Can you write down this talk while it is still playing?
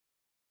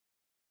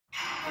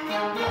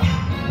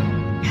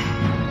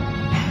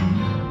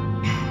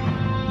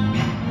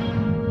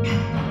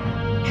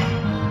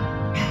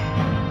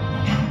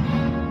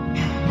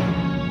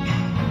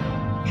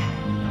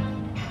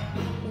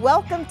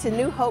Welcome to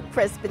New Hope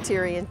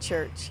Presbyterian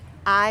Church.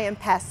 I am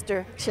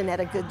Pastor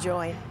Shanetta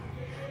Goodjoin.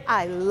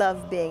 I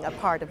love being a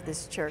part of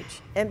this church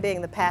and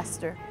being the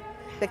pastor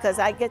because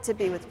I get to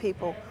be with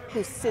people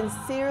who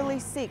sincerely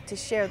seek to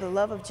share the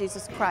love of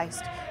Jesus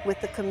Christ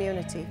with the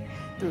community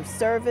through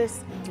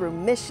service, through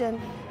mission,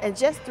 and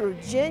just through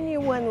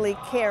genuinely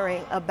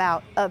caring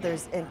about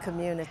others in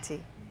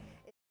community.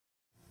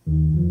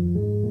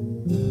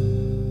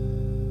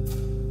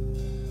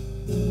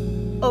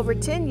 Over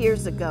 10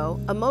 years ago,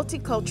 a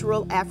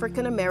multicultural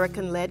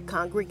African-American-led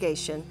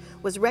congregation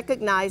was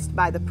recognized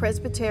by the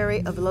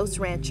Presbyterian of Los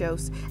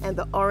Ranchos and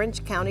the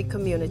Orange County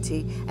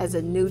community as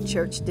a new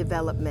church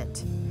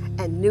development,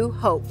 and New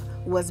Hope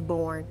was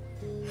born.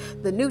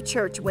 The new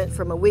church went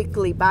from a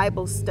weekly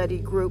Bible study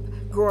group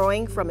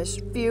growing from as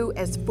few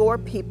as 4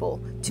 people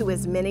to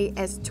as many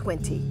as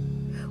 20.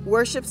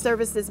 Worship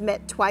services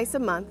met twice a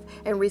month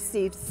and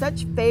received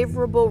such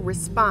favorable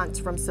response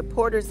from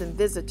supporters and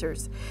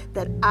visitors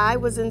that I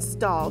was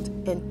installed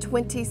in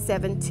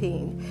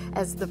 2017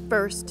 as the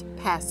first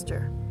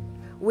pastor.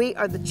 We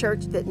are the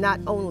church that not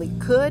only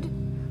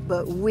could,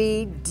 but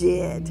we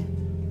did.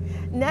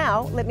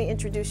 Now, let me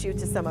introduce you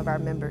to some of our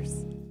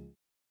members.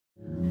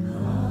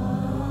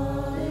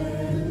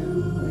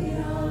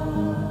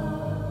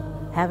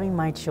 Having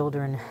my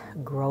children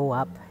grow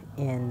up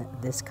in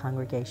this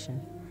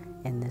congregation,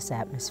 in this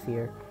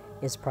atmosphere,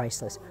 is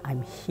priceless.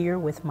 I'm here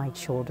with my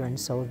children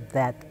so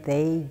that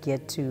they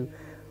get to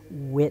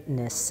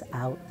witness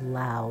out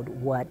loud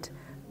what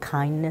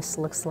kindness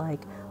looks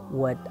like,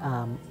 what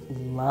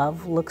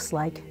love looks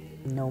like,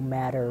 no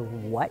matter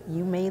what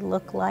you may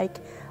look like,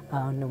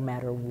 no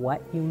matter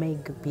what you may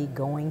be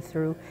going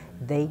through.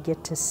 They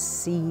get to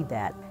see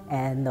that,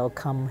 and they'll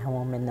come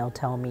home and they'll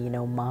tell me, you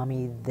know,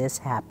 Mommy, this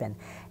happened,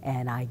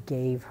 and I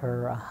gave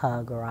her a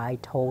hug, or I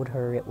told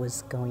her it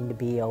was going to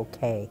be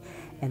okay.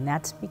 And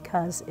that's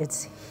because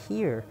it's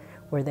here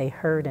where they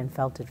heard and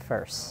felt it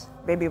first.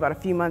 Maybe about a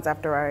few months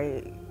after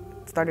I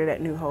started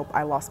at New Hope,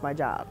 I lost my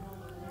job.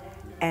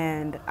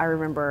 And I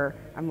remember,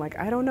 I'm like,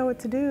 I don't know what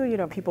to do. You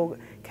know, people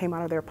came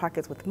out of their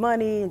pockets with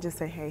money and just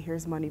say, hey,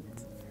 here's money,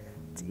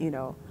 you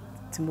know,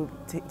 to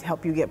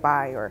help you get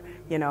by, or,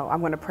 you know, I'm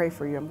going to pray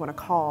for you, I'm going to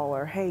call,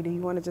 or hey, do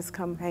you want to just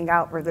come hang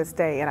out for this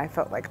day? And I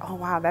felt like, oh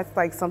wow, that's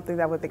like something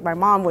that I would think my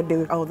mom would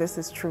do. Oh, this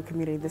is true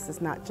community. This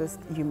is not just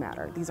you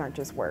matter. These aren't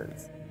just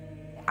words.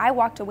 I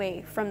walked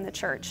away from the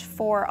church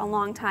for a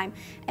long time,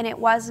 and it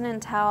wasn't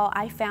until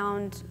I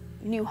found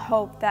New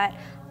Hope that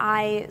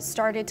I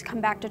started to come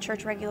back to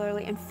church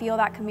regularly and feel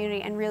that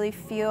community and really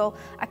feel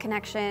a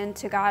connection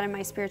to God and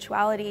my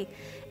spirituality.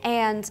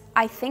 And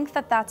I think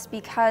that that's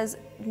because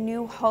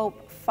New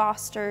Hope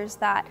fosters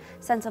that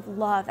sense of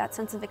love, that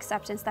sense of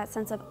acceptance, that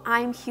sense of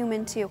I'm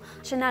human too.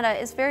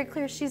 Shanetta is very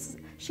clear. She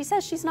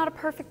says she's not a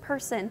perfect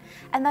person,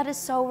 and that is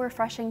so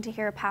refreshing to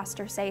hear a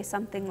pastor say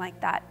something like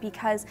that,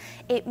 because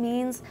it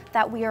means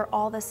that we are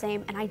all the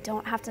same, and I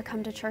don't have to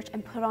come to church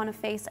and put on a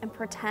face and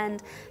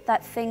pretend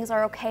that things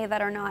are okay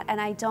that are not,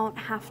 and I don't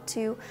have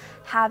to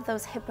have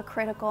those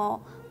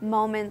hypocritical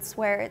moments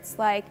where it's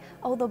like,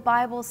 oh, the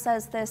Bible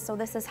says this, so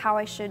this is how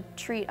I should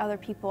treat other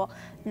people.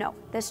 No,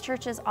 this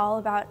church is all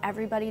about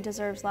everybody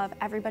deserves love,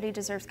 everybody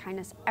deserves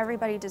kindness,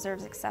 everybody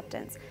deserves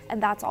acceptance,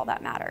 and that's all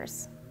that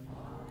matters.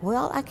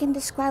 Well, I can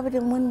describe it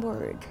in one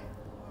word: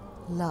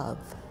 love.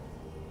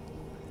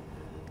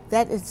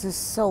 That is the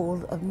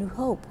soul of New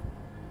Hope.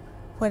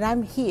 When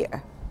I'm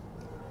here,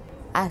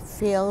 I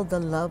feel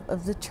the love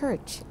of the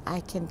church.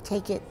 I can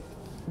take it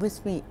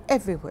with me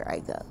everywhere I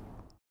go.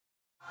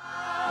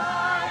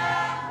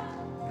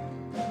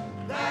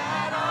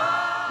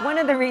 One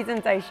of the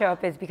reasons I show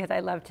up is because I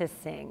love to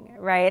sing,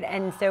 right?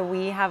 And so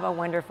we have a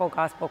wonderful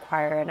gospel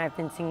choir, and I've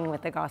been singing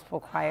with the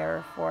gospel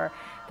choir for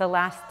the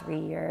last 3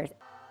 years.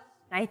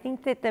 I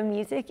think that the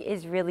music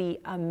is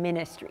really a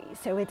ministry.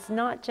 So it's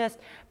not just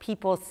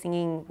people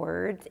singing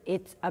words,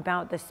 it's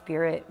about the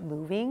Spirit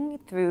moving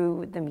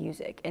through the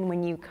music. And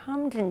when you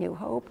come to New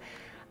Hope,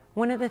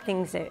 one of the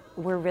things that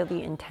we're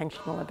really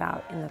intentional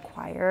about in the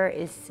choir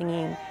is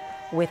singing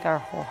with our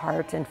whole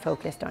hearts and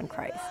focused on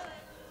Christ.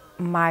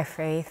 My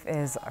faith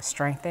is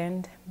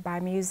strengthened by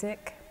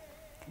music.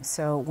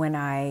 So when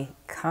I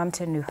come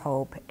to New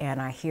Hope and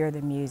I hear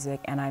the music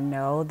and I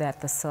know that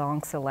the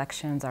song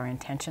selections are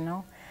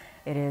intentional,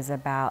 it is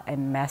about a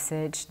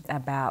message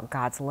about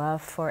God's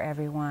love for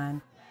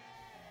everyone.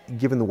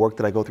 Given the work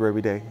that I go through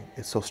every day,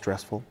 it's so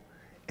stressful.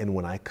 And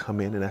when I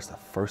come in and that's the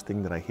first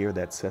thing that I hear,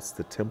 that sets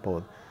the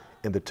tempo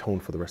and the tone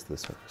for the rest of the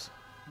service.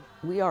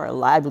 We are a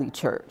lively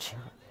church,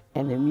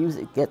 and the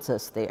music gets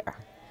us there.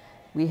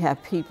 We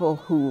have people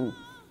who,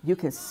 you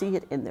can see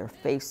it in their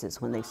faces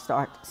when they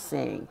start to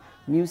sing.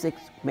 Music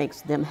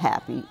makes them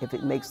happy. If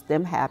it makes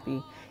them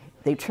happy,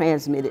 they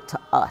transmit it to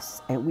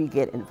us, and we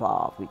get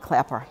involved. We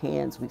clap our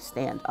hands, we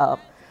stand up,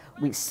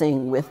 we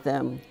sing with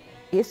them.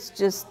 It's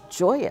just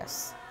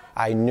joyous.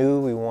 I knew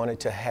we wanted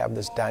to have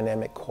this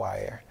dynamic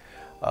choir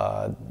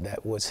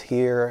that was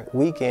here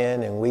week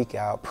in and week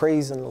out,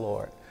 praising the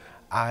Lord.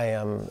 I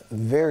am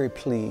very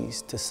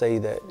pleased to say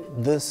that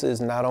this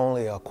is not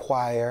only a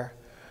choir,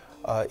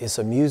 it's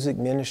a music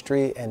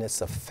ministry, and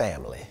it's a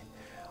family,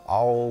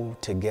 all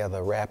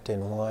together wrapped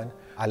in one.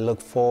 I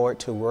look forward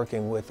to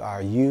working with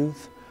our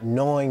youth,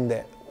 knowing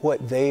that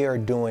what they are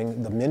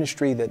doing, the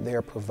ministry that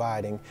they're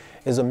providing,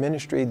 is a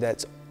ministry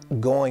that's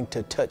going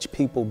to touch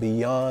people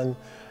beyond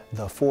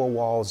the four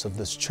walls of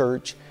this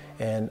church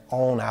and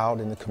on out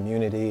in the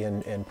community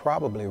and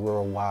probably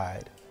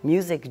worldwide.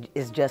 Music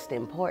is just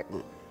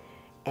important,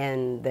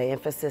 and the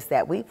emphasis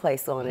that we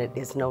place on it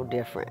is no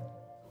different.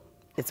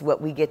 It's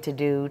what we get to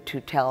do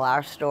to tell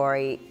our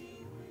story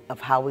of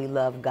how we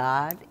love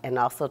God, and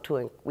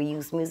also we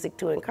use music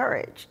to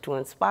encourage, to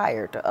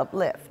inspire, to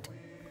uplift.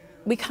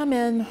 We come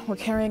in, we're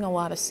carrying a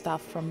lot of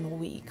stuff from the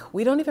week.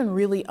 We don't even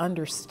really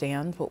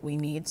understand what we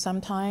need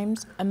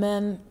sometimes, and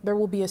then there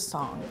will be a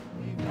song.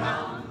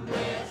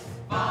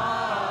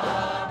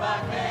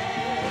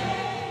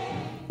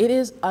 It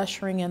is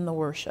ushering in the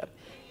worship.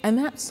 And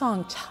that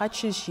song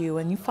touches you,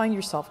 and you find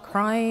yourself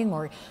crying,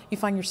 or you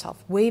find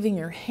yourself waving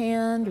your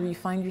hand, or you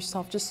find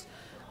yourself just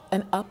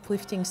an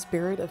uplifting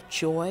spirit of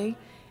joy.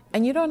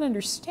 And you don't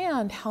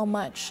understand how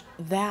much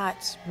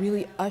that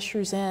really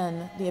ushers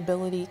in the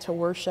ability to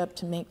worship,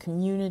 to make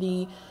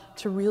community,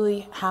 to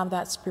really have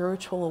that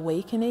spiritual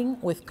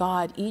awakening with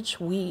God each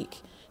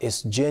week.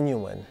 It's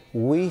genuine.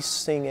 We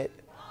sing it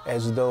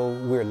as though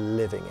we're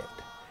living it.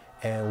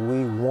 And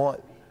we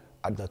want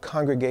the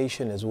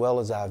congregation as well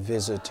as our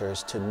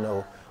visitors to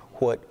know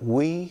what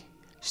we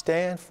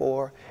stand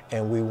for,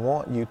 and we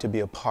want you to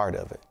be a part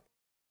of it.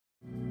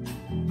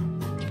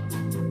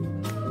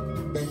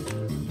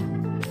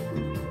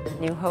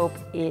 New Hope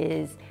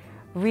is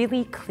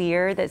really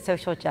clear that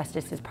social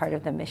justice is part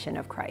of the mission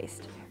of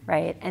Christ,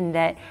 right? And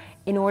that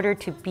in order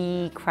to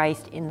be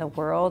Christ in the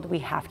world, we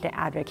have to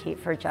advocate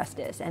for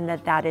justice, and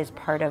that is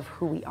part of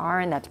who we are,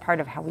 and that's part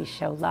of how we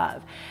show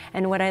love.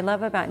 And what I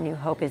love about New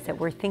Hope is that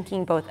we're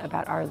thinking both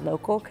about our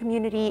local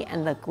community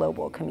and the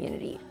global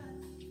community.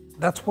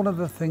 That's one of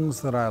the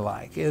things that I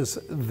like, is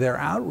their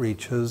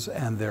outreaches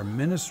and their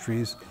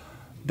ministries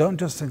don't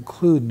just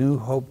include New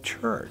Hope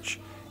Church.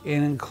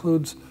 It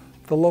includes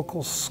the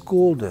local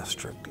school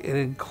district. It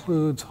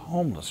includes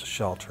homeless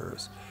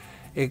shelters.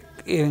 It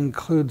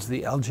includes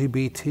the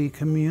LGBT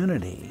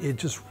community. It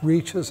just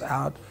reaches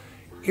out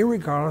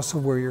irregardless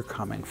of where you're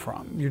coming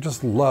from. You're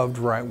just loved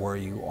right where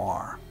you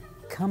are.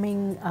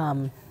 Coming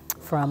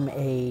from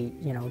a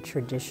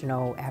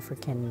traditional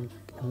African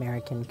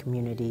American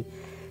community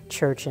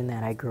church in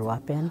that I grew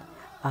up in,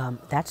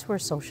 that's where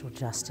social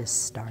justice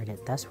started.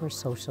 That's where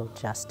social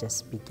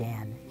justice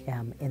began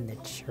in the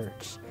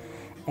church.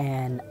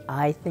 And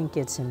I think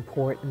it's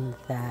important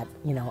that,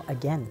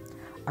 again,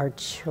 our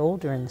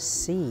children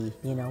see,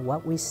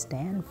 what we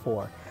stand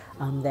for,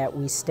 that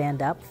we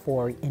stand up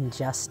for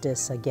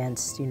injustice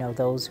against,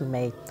 those who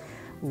may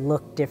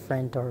look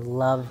different or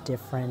love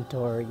different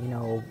or,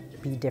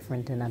 be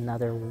different in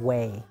another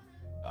way.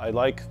 I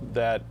like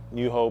that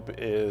New Hope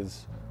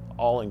is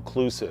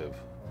all-inclusive,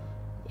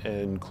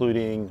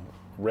 including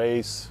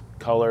race,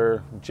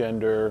 color,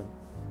 gender,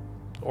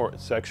 or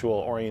sexual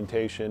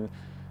orientation.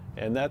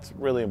 And that's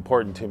really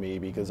important to me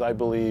because I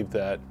believe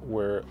that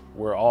we're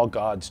all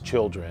God's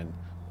children.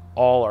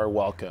 All are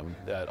welcome,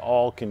 that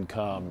all can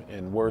come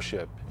and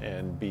worship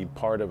and be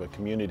part of a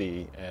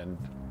community and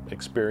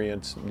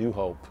experience New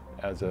Hope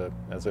as a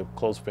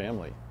close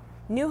family.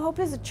 New Hope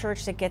is a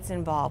church that gets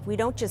involved. We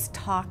don't just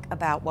talk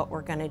about what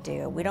we're going to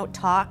do. We don't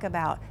talk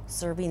about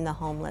serving the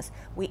homeless.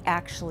 We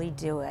actually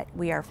do it.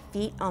 We are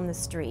feet on the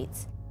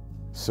streets.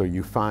 So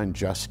you find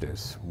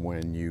justice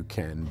when you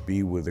can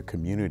be with a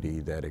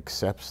community that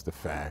accepts the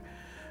fact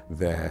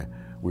that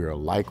we are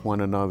like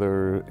one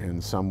another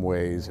in some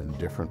ways and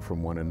different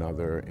from one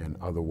another in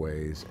other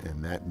ways,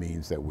 and that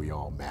means that we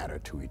all matter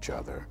to each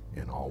other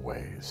in all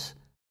ways.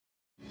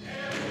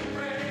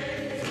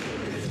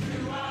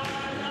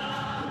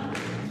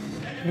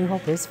 New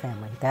Hope is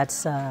family.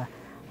 That's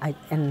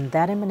and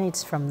that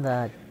emanates from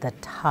the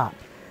top,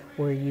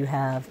 where you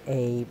have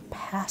a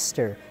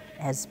pastor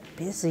as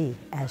busy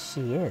as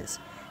she is,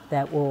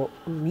 that will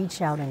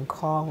reach out and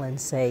call and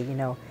say,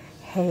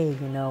 hey,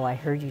 I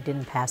heard you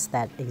didn't pass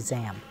that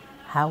exam.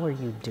 How are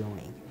you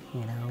doing?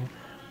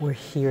 We're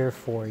here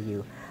for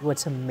you.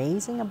 What's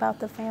amazing about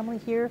the family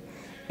here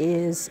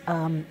is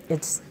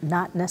it's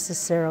not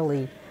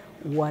necessarily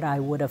what I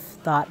would have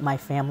thought my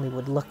family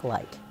would look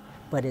like,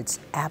 but it's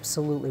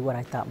absolutely what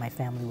I thought my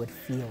family would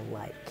feel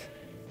like.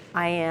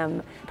 I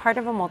am part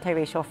of a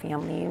multiracial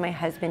family. My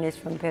husband is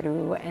from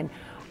Peru, and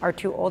our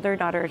two older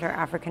daughters are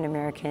African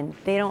American.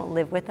 They don't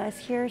live with us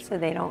here, so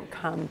they don't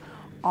come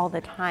all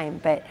the time,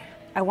 but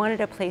I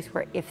wanted a place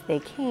where if they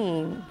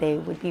came, they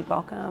would be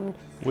welcomed.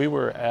 We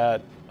were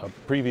at a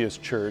previous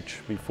church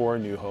before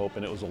New Hope,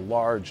 and it was a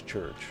large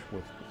church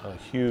with a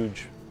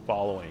huge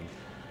following.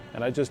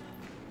 And I just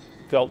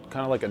felt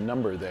kind of like a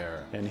number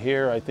there. And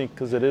here, I think,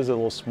 because it is a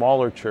little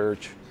smaller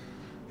church,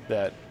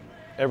 that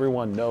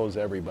everyone knows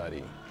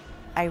everybody.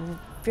 I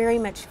very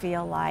much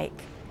feel like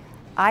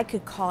I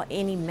could call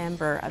any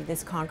member of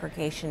this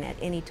congregation at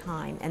any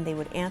time and they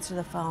would answer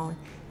the phone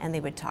and they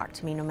would talk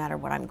to me no matter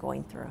what I'm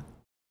going through.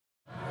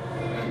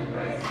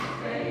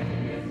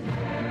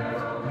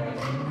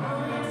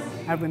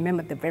 I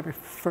remember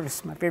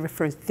my very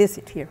first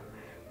visit here.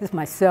 It was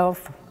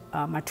myself,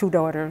 my 2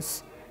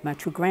 daughters, my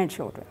 2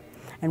 grandchildren.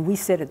 And we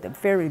sat at the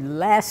very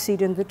last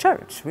seat in the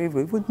church. We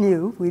were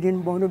new. We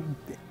didn't want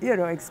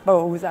to,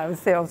 expose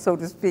ourselves, so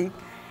to speak.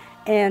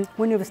 And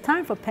when it was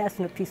time for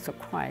passing the peace of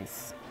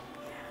Christ,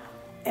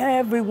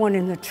 everyone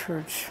in the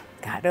church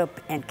got up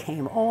and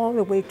came all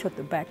the way to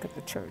the back of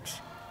the church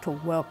to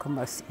welcome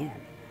us in.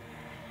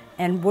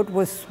 And what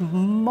was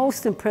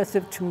most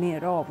impressive to me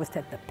at all was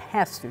that the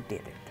pastor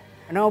did it.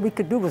 And all we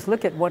could do was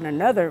look at one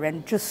another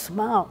and just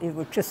smile. It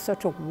was just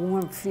such a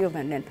warm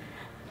feeling. And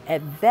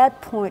at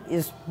that point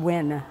is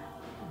when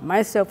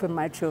myself and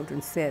my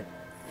children said,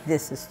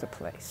 this is the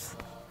place.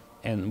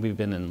 And we've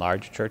been in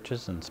large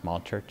churches and small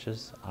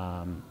churches.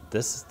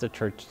 This is the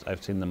church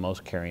I've seen the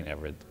most caring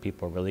ever.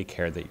 People really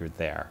care that you're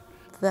there.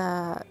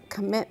 The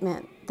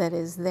commitment that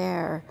is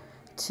there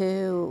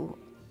to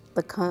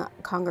the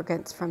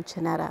congregants from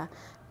Chineta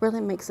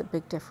really makes a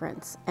big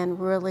difference and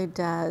really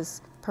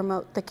does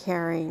promote the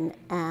caring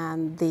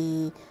and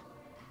the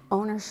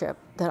ownership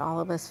that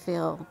all of us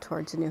feel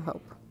towards New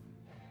Hope.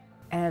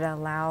 And it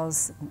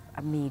allows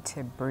me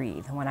to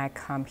breathe. When I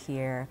come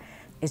here,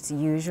 it's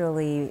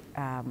usually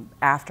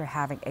after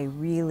having a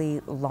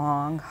really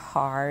long,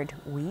 hard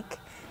week,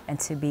 and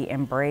to be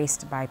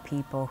embraced by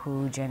people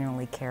who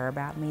genuinely care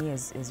about me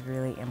is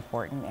really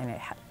important, and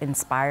it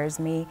inspires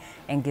me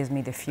and gives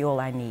me the fuel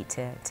I need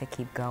to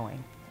keep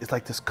going. It's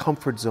like this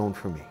comfort zone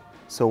for me.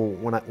 So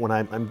when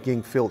I'm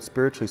getting filled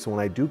spiritually, so when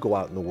I do go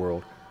out in the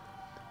world,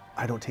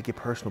 I don't take it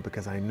personal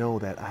because I know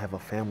that I have a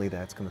family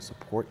that's going to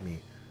support me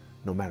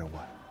no matter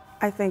what.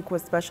 I think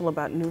what's special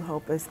about New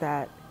Hope is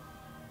that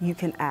you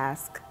can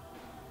ask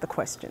the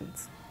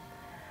questions.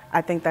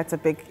 I think that's a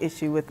big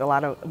issue with a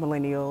lot of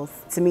millennials.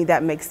 To me,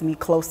 that makes me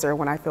closer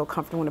when I feel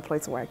comfortable in a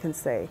place where I can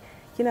say,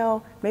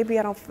 maybe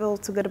I don't feel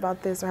too good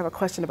about this or have a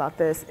question about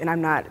this, and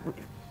I'm not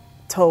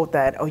told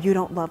that, oh, you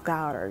don't love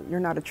God or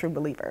you're not a true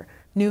believer.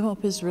 New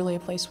Hope is really a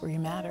place where you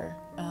matter.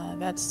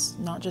 That's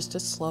not just a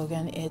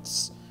slogan,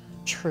 it's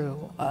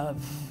true.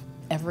 Of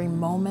every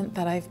moment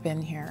that I've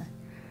been here,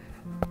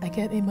 I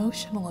get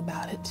emotional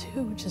about it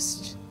too.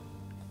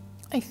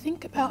 I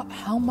think about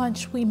how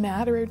much we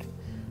mattered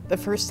the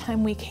first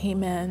time we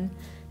came in,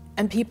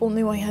 and people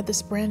knew I had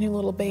this brand new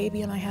little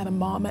baby and I had a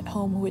mom at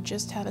home who had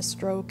just had a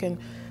stroke, and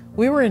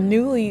we were a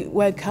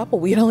newlywed couple.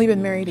 We had only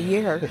been married a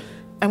year,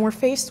 and we're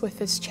faced with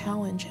this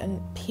challenge, and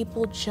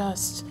people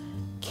just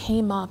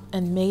came up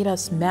and made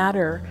us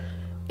matter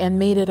and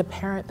made it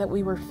apparent that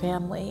we were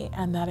family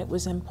and that it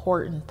was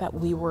important that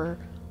we were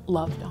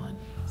loved on.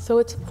 So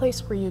it's a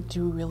place where you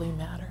do really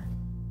matter.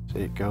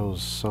 It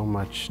goes so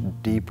much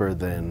deeper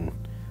than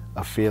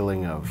a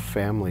feeling of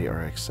family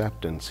or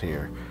acceptance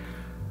here.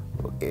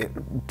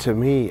 To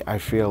me, I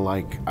feel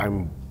like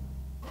I'm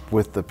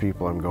with the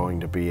people I'm going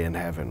to be in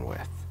heaven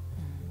with.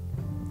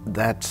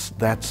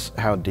 That's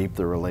how deep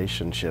the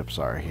relationships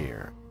are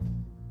here.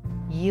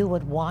 You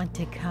would want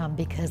to come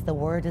because the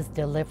word is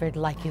delivered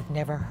like you've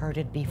never heard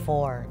it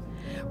before.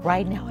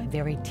 Right now, I'm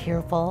very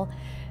tearful.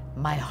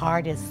 My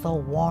heart is so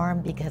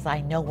warm because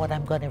I know what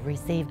I'm going to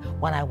receive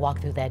when I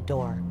walk through that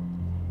door.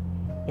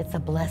 It's a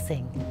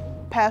blessing.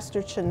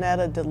 Pastor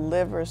Chineta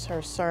delivers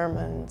her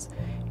sermons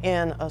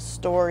in a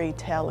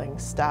storytelling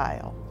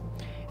style.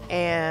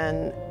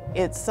 And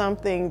it's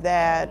something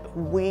that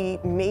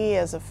me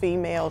as a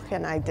female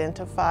can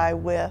identify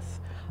with.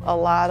 A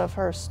lot of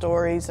her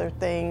stories are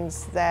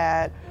things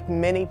that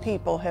many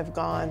people have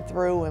gone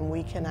through, and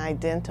we can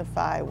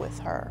identify with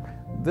her.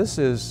 This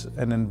is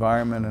an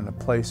environment and a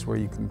place where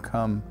you can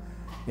come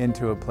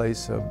into a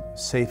place of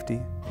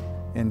safety,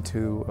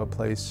 into a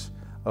place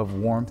of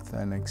warmth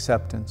and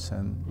acceptance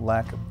and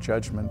lack of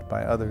judgment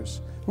by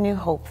others. New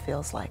Hope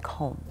feels like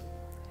home.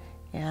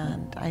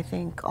 And I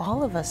think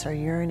all of us are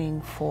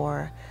yearning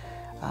for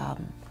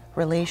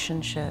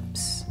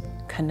relationships,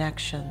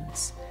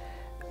 connections,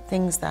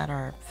 things that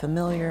are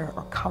familiar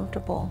or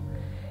comfortable.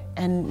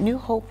 And New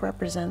Hope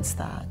represents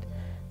that.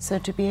 So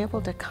to be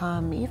able to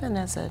come, even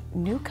as a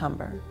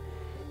newcomer,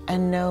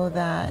 and know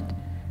that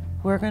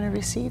we're going to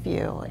receive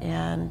you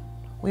and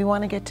we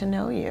want to get to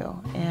know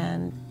you,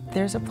 and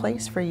there's a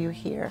place for you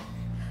here.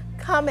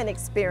 Come and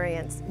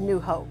experience New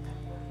Hope.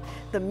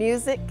 The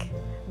music,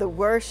 the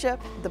worship,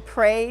 the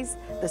praise,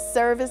 the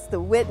service, the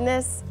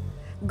witness,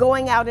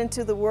 going out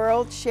into the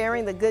world,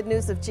 sharing the good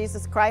news of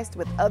Jesus Christ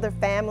with other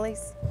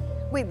families.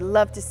 We'd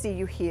love to see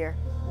you here.